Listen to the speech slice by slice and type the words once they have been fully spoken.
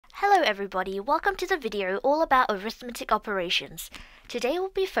Hello everybody, welcome to the video all about arithmetic operations. Today we'll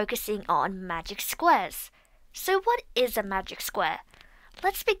be focusing on magic squares. So what is a magic square?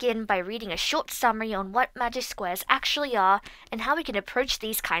 Let's begin by reading a short summary on what magic squares actually are and how we can approach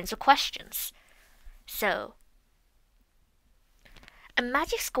these kinds of questions. So, a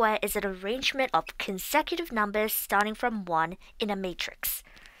magic square is an arrangement of consecutive numbers starting from 1 in a matrix.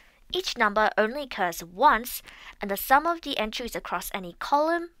 Each number only occurs once, and the sum of the entries across any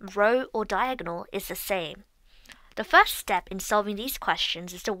column, row, or diagonal is the same. The first step in solving these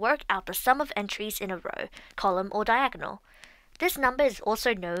questions is to work out the sum of entries in a row, column, or diagonal. This number is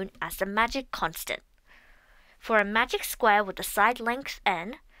also known as the magic constant. For a magic square with a side length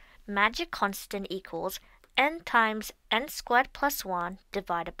n, magic constant equals n times n squared plus 1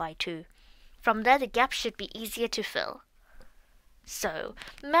 divided by 2. From there, the gap should be easier to fill. So,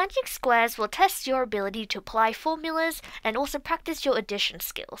 magic squares will test your ability to apply formulas and also practice your addition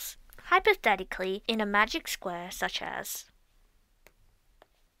skills. Hypothetically, in a magic square such as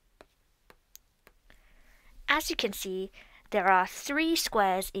you can see, there are 3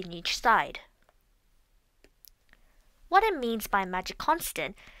 squares in each side. What it means by magic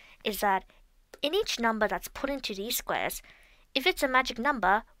constant is that in each number that's put into these squares, if it's a magic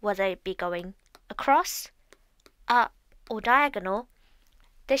number, whether it be going across, up, or diagonal,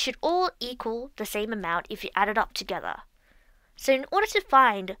 they should all equal the same amount if you add it up together. So in order to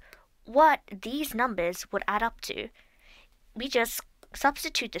find what these numbers would add up to, we just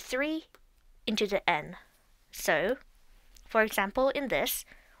substitute the 3 into the n. So, for example, in this,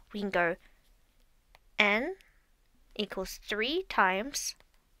 we can go n equals 3 times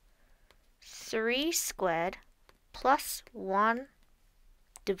 3 squared plus 1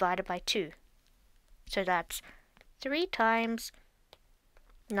 divided by 2. So that's 3 times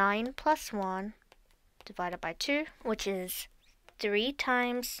 9 plus 1 divided by 2, which is 3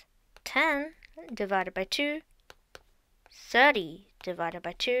 times 10 divided by 2, 30 divided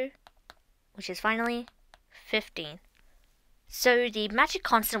by 2, which is finally 15. So the magic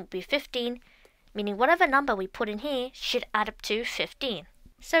constant will be 15, meaning whatever number we put in here should add up to 15.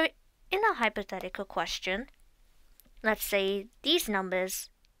 So in a hypothetical question, let's say these numbers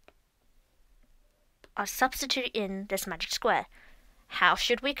are substituted in this magic square. How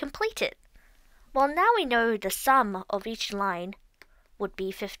should we complete it? Well, now we know the sum of each line would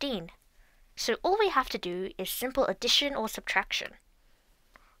be 15. So all we have to do is simple addition or subtraction.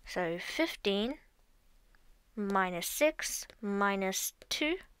 So 15 minus 6 minus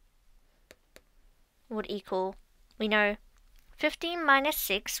 2 would equal, we know 15 minus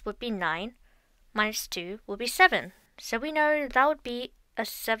 6 would be 9, minus 2 would be 7. So we know that would be a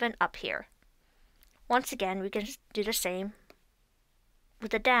 7 up here. Once again, we can do the same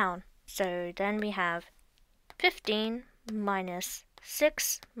with the down. So then we have 15 minus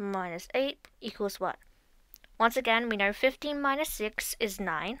 6 minus 8 equals what? Once again, we know 15 minus 6 is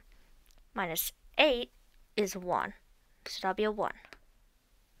 9, minus 8 is 1. So that'll be a 1.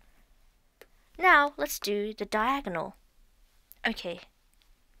 Now, let's do the diagonal. Okay,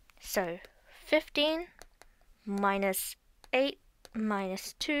 so 15 minus 8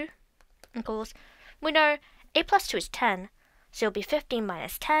 minus 2 equals, we know 8 plus 2 is 10, so it'll be 15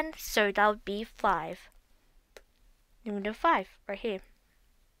 minus 10, so that would be 5. And we do 5 right here.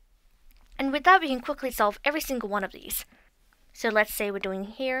 And with that, we can quickly solve every single one of these. So let's say we're doing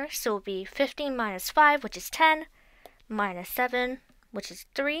here, so it'll be 15 minus 5, which is 10, minus 7, which is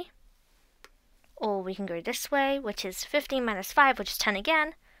 3. Or we can go this way, which is 15 minus 5, which is 10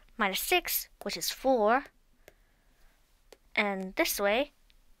 again, minus 6, which is 4. And this way,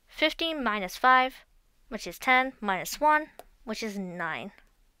 15 minus 5, which is 10, minus 1, which is 9.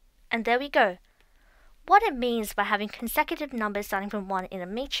 And there we go. What it means by having consecutive numbers starting from 1 in a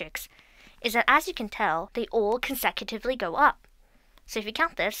matrix is that, as you can tell, they all consecutively go up. So if you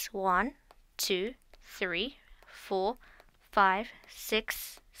count this, 1, 2, 3, 4, 5,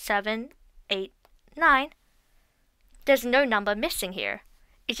 6, 7, 8, 9, there's no number missing here.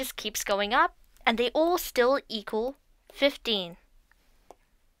 It just keeps going up, and they all still equal 15.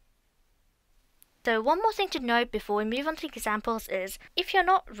 So one more thing to note before we move on to examples is, if you're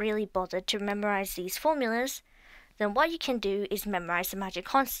not really bothered to memorize these formulas, then what you can do is memorize the magic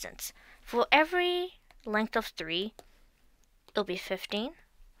constants. For every length of 3, it'll be 15.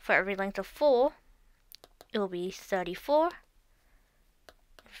 For every length of 4, it'll be 34.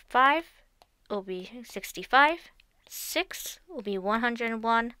 5, it'll be 65. 6 will be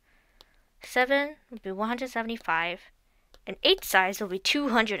 101. 7 will be 175. And 8 size will be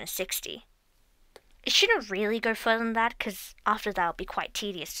 260. It shouldn't really go further than that, because after that it'll be quite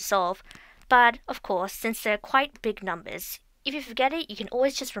tedious to solve. But, of course, since they're quite big numbers, If you forget it, you can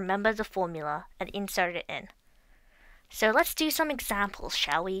always just remember the formula and insert it in. So let's do some examples,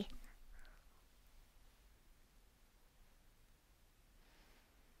 shall we?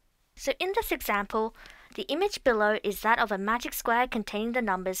 So in this example, the image below is that of a magic square containing the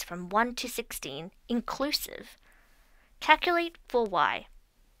numbers from 1 to 16, inclusive. Calculate for y.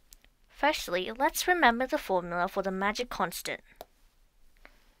 Firstly, let's remember the formula for the magic constant.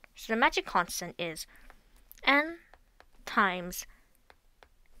 So the magic constant is n times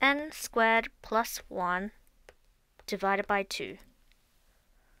n squared plus 1 divided by 2.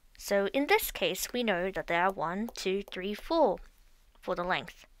 So in this case, we know that there are 1, 2, 3, 4 for the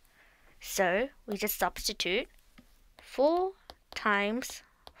length. So we just substitute 4 times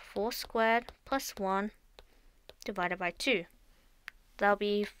 4 squared plus 1 divided by 2. That'll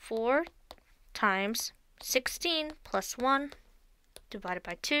be 4 times 16 plus 1 divided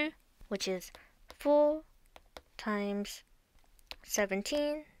by 2, which is 4 times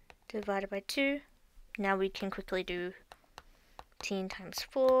 17 divided by 2. Now we can quickly do 18 times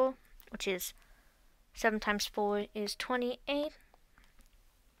 4, which is 7 times 4 is 28.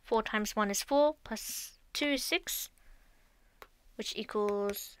 4 times 1 is 4, plus 2 is 6, which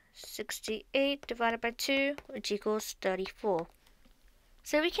equals 68 divided by 2, which equals 34.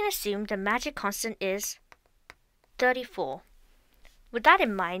 So we can assume the magic constant is 34. With that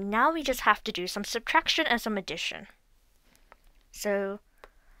in mind, now we just have to do some subtraction and some addition. So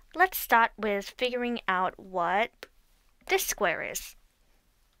let's start with figuring out what this square is.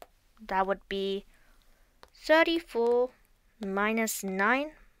 That would be 34 minus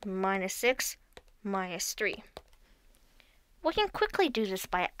 9 minus 6 minus 3. We can quickly do this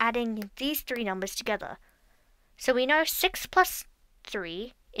by adding these three numbers together. So we know 6 plus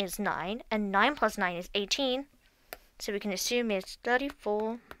 3 is 9, and 9 plus 9 is 18. So we can assume it's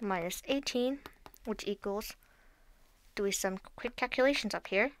 34 minus 18, which equals, doing some quick calculations up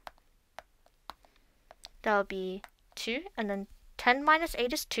here, that'll be 2, and then 10 minus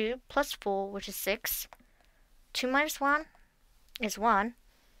 8 is 2, plus 4, which is 6. 2 minus 1 is 1.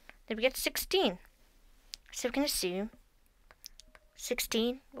 Then we get 16. So we can assume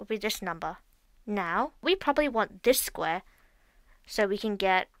 16 will be this number. Now, we probably want this square so we can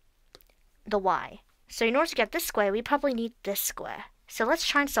get the y. So in order to get this square, we probably need this square. So let's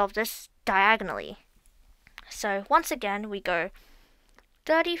try and solve this diagonally. So once again, we go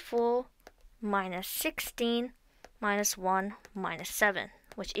 34 minus 16 minus 1 minus 7,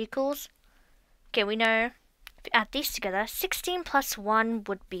 which equals, okay, we know if we add these together, 16 plus 1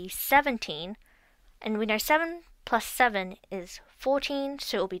 would be 17, and we know 7 plus 7 is 14,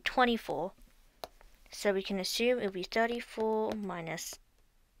 so it will be 24. So we can assume it will be 34 minus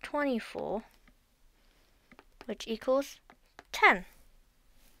 24, which equals 10.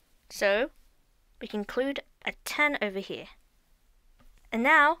 So we can include a 10 over here. And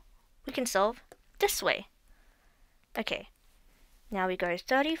now we can solve this way. Okay, now we go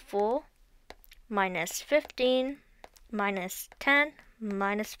 34 minus 15 minus 10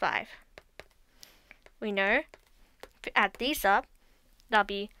 minus 5. We know if we add these up, that'll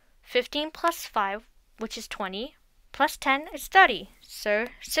be 15 plus 5, which is 20, plus 10 is 30. So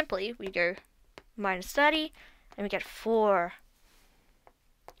simply we go minus 30 and we get 4.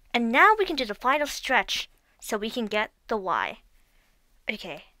 And now we can do the final stretch so we can get the y.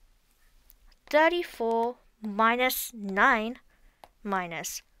 Okay, 34 minus 9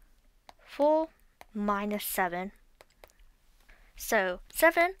 minus 4 minus 7. So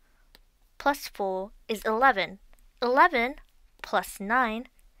 7 plus 4 is 11. 11 plus 9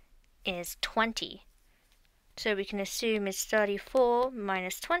 is 20. So we can assume it's 34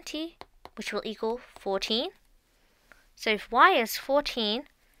 minus 20, which will equal 14. So if y is 14,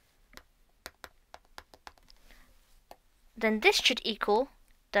 then this should equal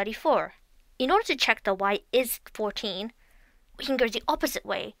 34. In order to check that y is 14, we can go the opposite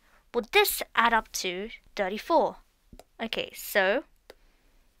way. Will this add up to 34? Okay, so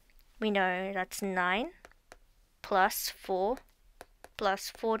we know that's 9 plus 4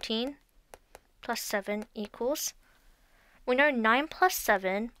 plus 14 plus 7 equals, we know 9 plus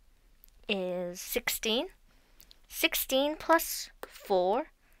 7 is 16. 16 plus 4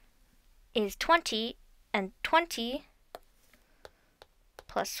 is 20, and 20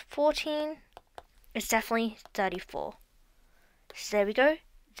 plus 14 is definitely 34. So there we go.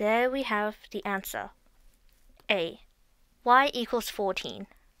 There we have the answer. A. Y equals 14.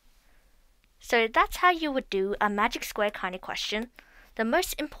 So that's how you would do a magic square kind of question. The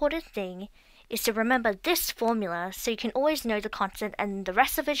most important thing is to remember this formula so you can always know the constant, and the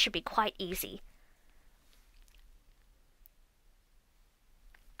rest of it should be quite easy.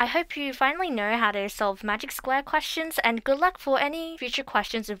 I hope you finally know how to solve magic square questions, and good luck for any future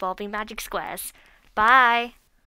questions involving magic squares. Bye!